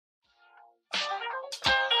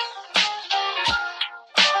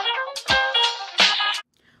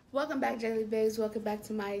Welcome back, Jelly Babes. Welcome back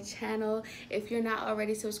to my channel. If you're not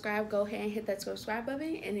already subscribed, go ahead and hit that subscribe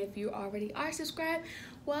button. And if you already are subscribed,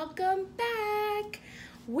 welcome back.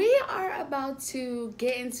 We are about to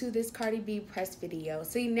get into this Cardi B press video.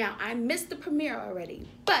 See, now I missed the premiere already,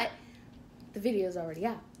 but the video is already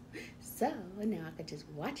out. So now I can just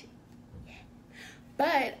watch it. Yeah.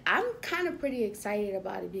 But I'm kind of pretty excited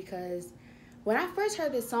about it because when I first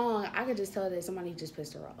heard this song, I could just tell that somebody just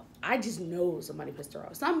pissed her off. I just know somebody pissed her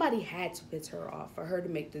off. Somebody had to piss her off for her to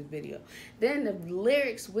make this video. Then the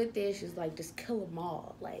lyrics with this, she's like, just kill them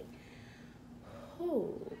all. Like,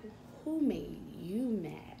 who made you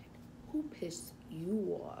mad? Who pissed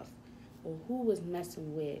you off? Or who was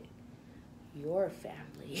messing with your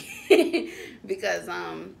family? Because,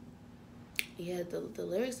 yeah, the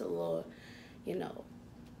lyrics are a little, you know,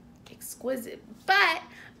 exquisite. But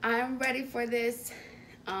I'm ready for this.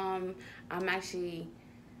 I'm actually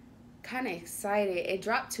kind of excited. It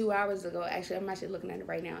dropped 2 hours ago. Actually, I'm actually looking at it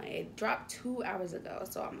right now. It dropped 2 hours ago,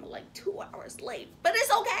 so I'm like 2 hours late. But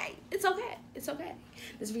it's okay. It's okay. It's okay.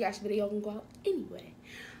 This reaction video can go out anyway.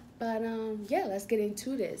 But yeah, let's get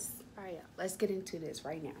into this. All right, let's get into this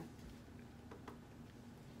right now.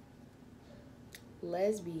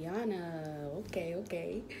 Lesbiana.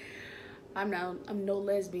 Okay. I'm no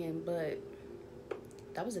lesbian, but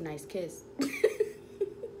that was a nice kiss.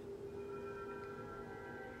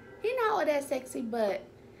 He not all that sexy, but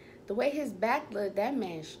the way his back looked, that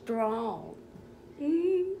man's strong.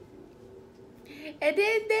 And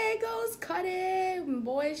then there goes Cardi.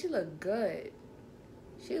 Boy, she look good.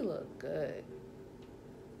 She look good.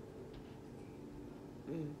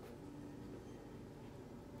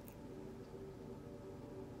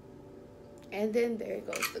 And then there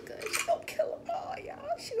goes the good. She gonna kill them all,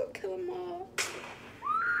 y'all. She gonna kill them all.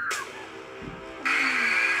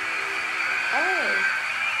 Oh.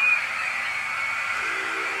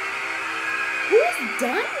 Who's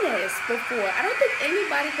done this before? I don't think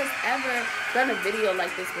anybody has ever done a video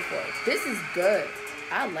like this before. This is good.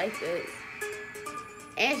 I like this.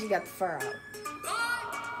 And she got the fur out.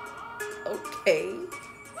 Okay.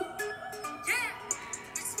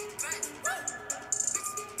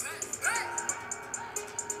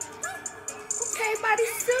 Body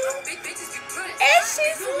suit, and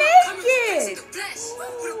she's naked.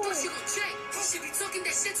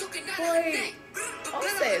 Boy, I'll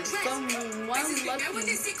say someone lucky.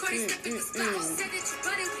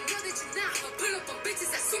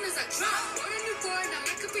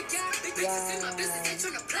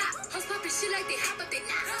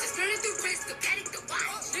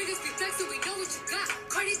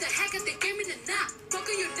 Cardi the hacker, they gave me the knock.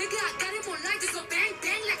 Fucking your nigga, I got him on live. Just go bang,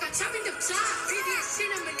 bang like I'm chopping them chops. Previous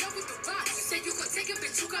shit, I'm in love with the rock. You said you gon' take it,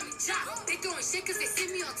 bitch, you got me chopped. They throwing shit cause they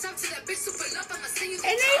see me on top. To that bitch super love, I'ma send you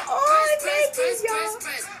the and top. They all naked, y'all.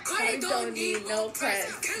 Cardi don't need no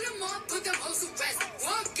press. Kill them all, put them hoes to rest.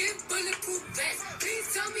 Walk in bulletproof vest. Please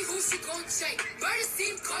tell me who she gon' check. Murder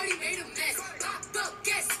scene, Cardi made a mess. Pop up,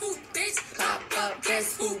 guess who, bitch? Pop up,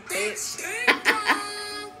 guess who, bitch?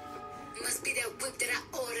 Must be that whip that I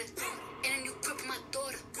ordered. And a new crib for my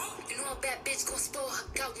daughter. You know a bad bitch gon' spoil her.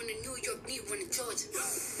 Got one in New York, need one in Georgia.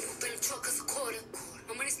 New Bentley truck is a quarter.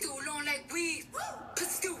 My money still long like weed.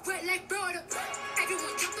 Pussy still wet like water.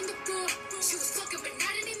 Everyone dropping the floor. She was talking, but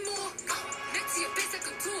not anymore. Next to your base, I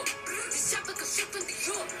can tour. This shop like a ship in the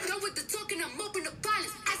York. Done with the talking, I'm open to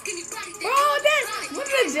violence. Ask anybody. Bro, that's what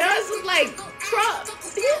the judge was like. Trump.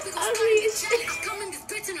 He's ugly as shit. I'm coming this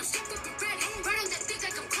bitch and I'm strapped up and ready. Right on that dick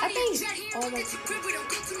like I'm Cardi. I think all that.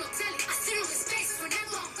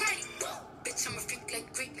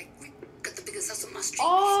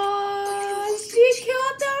 Oh, she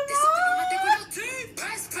killed them all.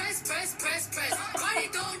 Cardi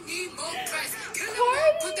don't need more press.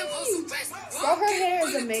 Bro, her hair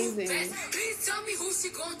is amazing. Please tell me who she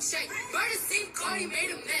gon' check. Murder scene, Cardi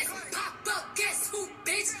made a mess. Pop up, guess who,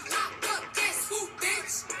 bitch? Pop up, guess who,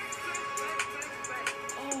 bitch?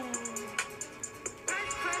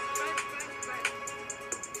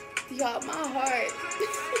 Y'all, my heart.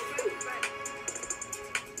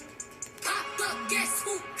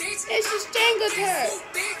 And she strangled her.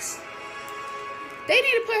 They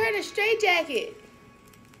need to put her in a straitjacket.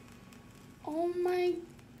 Oh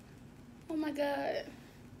my God.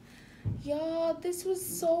 Y'all, this was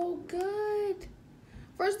so good.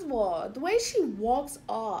 First of all, the way she walks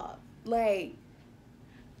off, like,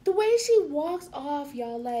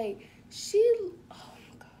 y'all, like,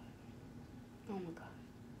 oh my God.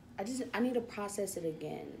 I need to process it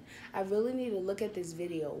again. I really need to look at this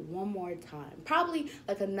video one more time. Probably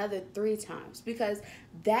like another 3 times. Because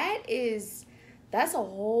that is That's a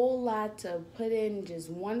whole lot to put in just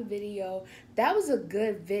one video. That was a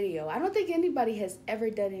good video. I don't think anybody has ever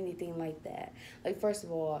done anything like that. Like, first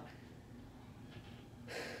of all,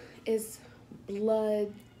 it's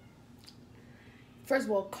blood. First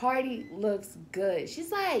of all, Cardi looks good.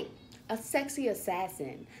 She's like a sexy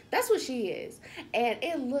assassin. That's what she is. And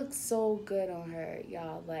it looks so good on her,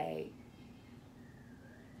 y'all. Like,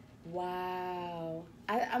 wow.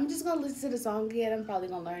 I'm just going to listen to the song again. I'm probably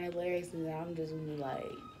going to learn the lyrics, and then I'm just going to be like,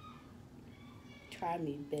 try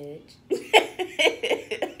me, bitch.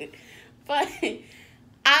 But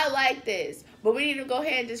I like this. But we need to go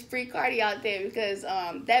ahead and just free Cardi out there, because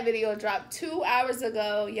that video dropped 2 hours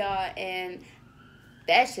ago, y'all, and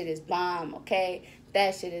that shit is bomb, okay?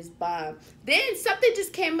 That shit is bomb. Then something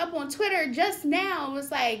just came up on Twitter just now. It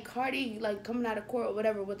was like Cardi, like, coming out of court or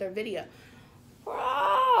whatever with her video.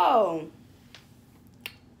 Bro,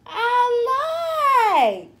 I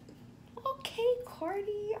like. Okay,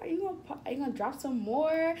 Cardi, are you gonna drop some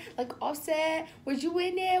more? Like Offset, was you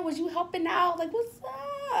in there? Was you helping out? Like, what's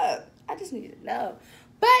up? I just need to know.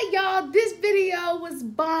 But y'all, this video was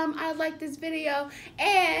bomb. I like this video,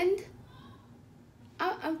 and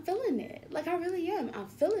I'm feeling it. Like, I really am. I'm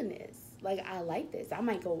feeling this. Like, I like this. I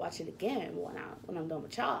might go watch it again when I'm done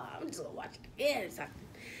with y'all. I'm just gonna watch it again so I can,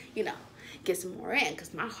 you know, get some more in,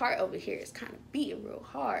 because my heart over here is kind of beating real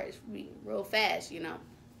hard. It's beating real fast, you know.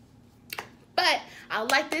 But I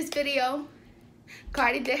like this video.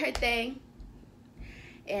 Cardi did her thing.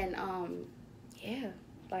 And, yeah,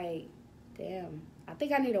 like, damn. I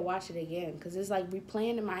think I need to watch it again, because it's like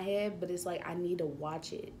replaying in my head, but it's like I need to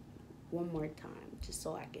watch it one more time just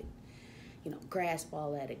so I can, you know, grasp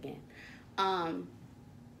all that again.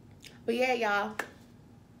 But yeah, y'all,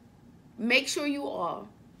 make sure you all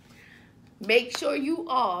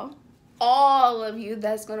of you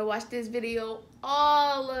that's gonna watch this video,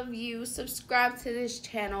 all of you subscribe to this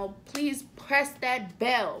channel. Please press that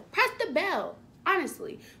bell. Press the bell.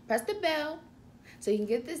 Honestly, press the bell so you can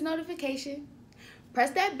get this notification.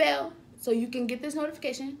 Press that bell so you can get this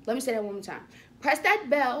notification. Let me say that one more time. Press that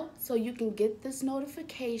bell so you can get this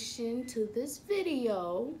notification to this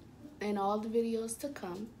video and all the videos to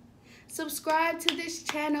come. Subscribe to this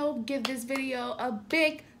channel. Give this video a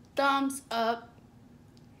big thumbs up.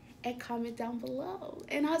 And comment down below.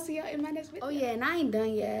 And I'll see y'all in my next video. Oh yeah, and I ain't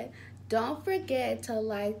done yet. Don't forget to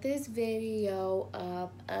like this video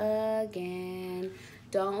up again.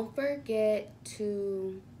 Don't forget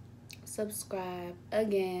to subscribe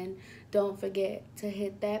again. Don't forget to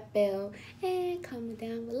hit that bell and comment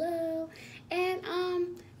down below. And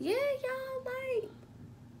yeah, y'all, like,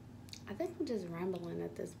 I think I'm just rambling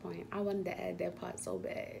at this point. I wanted to add that part so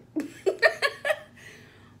bad.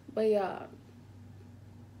 But y'all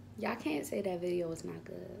can't say that video was not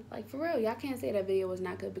good. Like, for real, y'all can't say that video was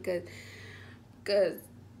not good, because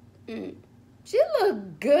she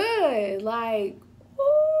looked good. Like,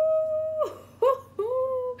 ooh.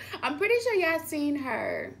 I'm pretty sure y'all seen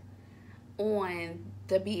her on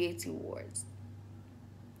the BET Awards.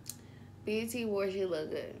 BET Awards, she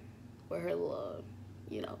looked good with her little,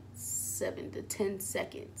 you know, 7 to 10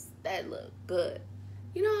 seconds. That looked good.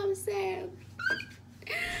 You know what I'm saying?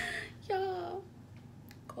 Y'all,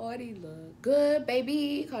 Cardi look good,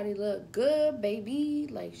 baby. Cardi look good, baby.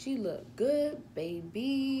 Like, she look good,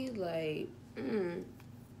 baby. Like,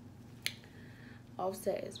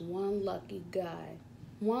 Offset is one lucky guy.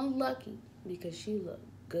 One lucky, because she look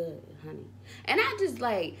good, honey. And I just,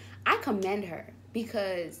 like, I commend her,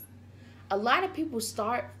 because a lot of people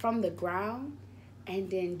start from the ground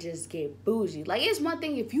and then just get bougie. Like, it's one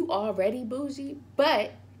thing if you already bougie,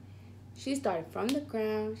 but she started from the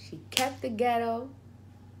ground. She kept the ghetto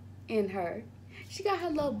in her. She got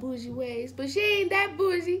her little bougie ways, but she ain't that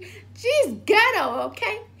bougie. She's ghetto,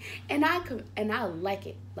 okay? And I like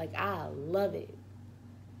it. Like, I love it.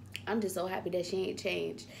 I'm just so happy that she ain't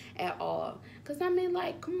changed at all. Because, I mean,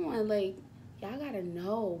 like, come on, like, y'all gotta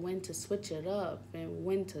know when to switch it up and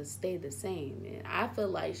when to stay the same. And I feel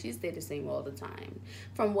like she stayed the same all the time.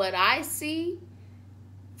 From what I see,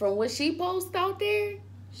 from what she posts out there,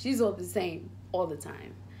 she's all the same all the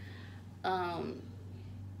time.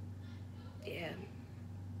 Yeah.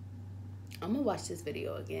 I'm gonna watch this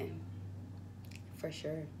video again. For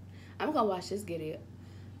sure. I'm gonna watch this video.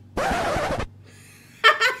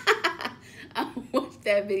 I'm gonna watch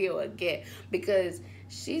that video again, because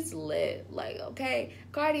she's lit. Like, okay,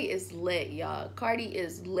 Cardi is lit, y'all. Cardi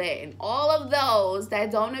is lit. And all of those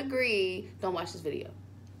that don't agree, don't watch this video.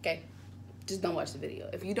 Okay? Just don't watch the video.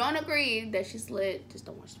 If you don't agree that she's lit, just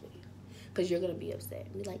don't watch the video. Because you're gonna be upset.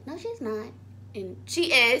 And be like, no, she's not. And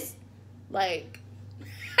she is. Like,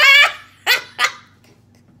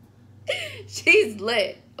 She's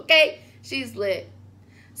lit, okay? She's lit.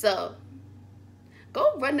 So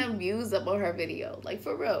go run them views up on her video. Like,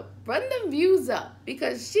 for real. Run them views up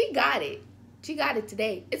because she got it. She got it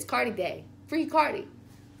today. It's Cardi Day. Free Cardi.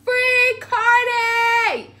 Free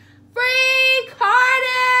Cardi! Free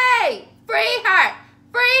Cardi! Free her!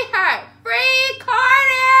 Free her! Free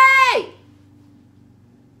Cardi!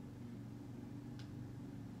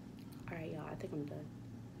 Alright, y'all. I think I'm done.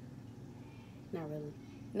 Not really.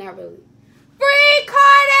 Not really. Free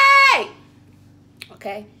Cardi!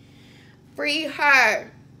 Okay? Free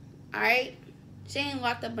her. Alright? She ain't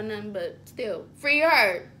locked up or nothing, but still. Free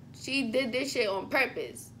her. She did this shit on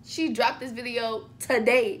purpose. She dropped this video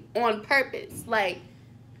today on purpose. Like,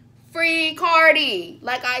 free Cardi.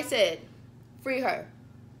 Like I said, free her.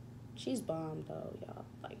 She's bomb, though, y'all.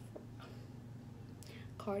 Like,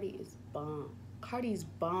 Cardi is bomb. Cardi's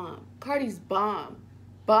bomb. Cardi's bomb.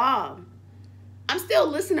 Bomb. I'm still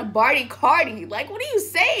listening to Barty Cardi. Like, what are you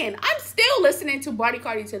saying? I'm still listening to Barty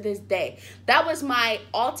Cardi to this day. That was my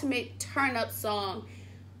ultimate turn-up song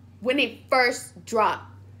when it first dropped.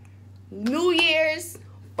 New Year's,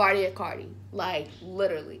 Barty Cardi. Like,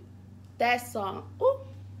 literally. That song. Ooh.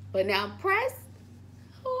 But now press.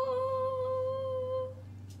 Ooh.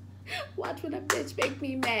 Watch when a bitch make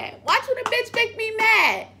me mad. Watch when a bitch make me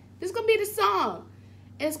mad. This is going to be the song.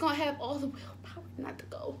 And it's going to have all the willpower not to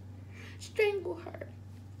go. Strangle her.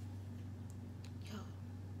 Yo.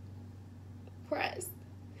 Press.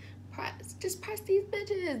 Press. Just press these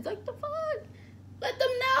bitches. Like, the fuck? Let them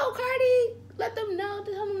know, Cardi. Let them know.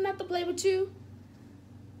 Tell them not to play with you.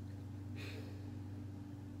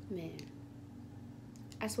 Man.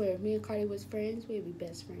 I swear, if me and Cardi was friends, we'd be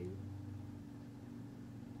best friends.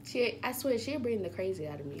 I swear, she'd bring the crazy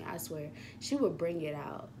out of me. I swear. She would bring it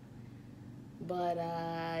out. But,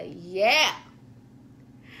 yeah.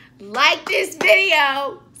 Like this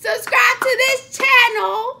video. Subscribe to this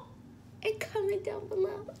channel. And comment down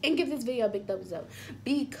below. And give this video a big thumbs up.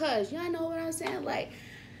 Because, y'all know what I'm saying? Like,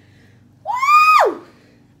 woo!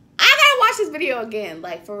 I gotta watch this video again.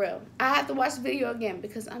 Like, for real. I have to watch the video again.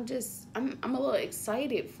 Because I'm a little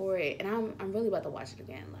excited for it. And I'm really about to watch it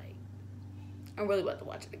again. Like, I'm really about to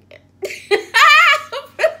watch it again. I'm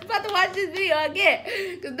really about to watch this video again.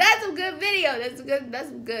 Because that's some good video. That's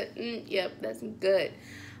some good. Yep, that's some good.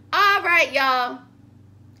 Alright, y'all.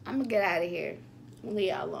 I'm gonna get out of here. I'm gonna leave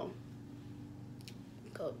y'all alone.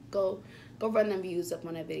 Go run them views up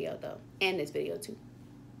on that video though. And this video too.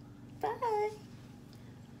 Bye.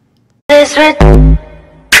 This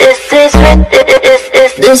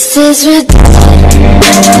is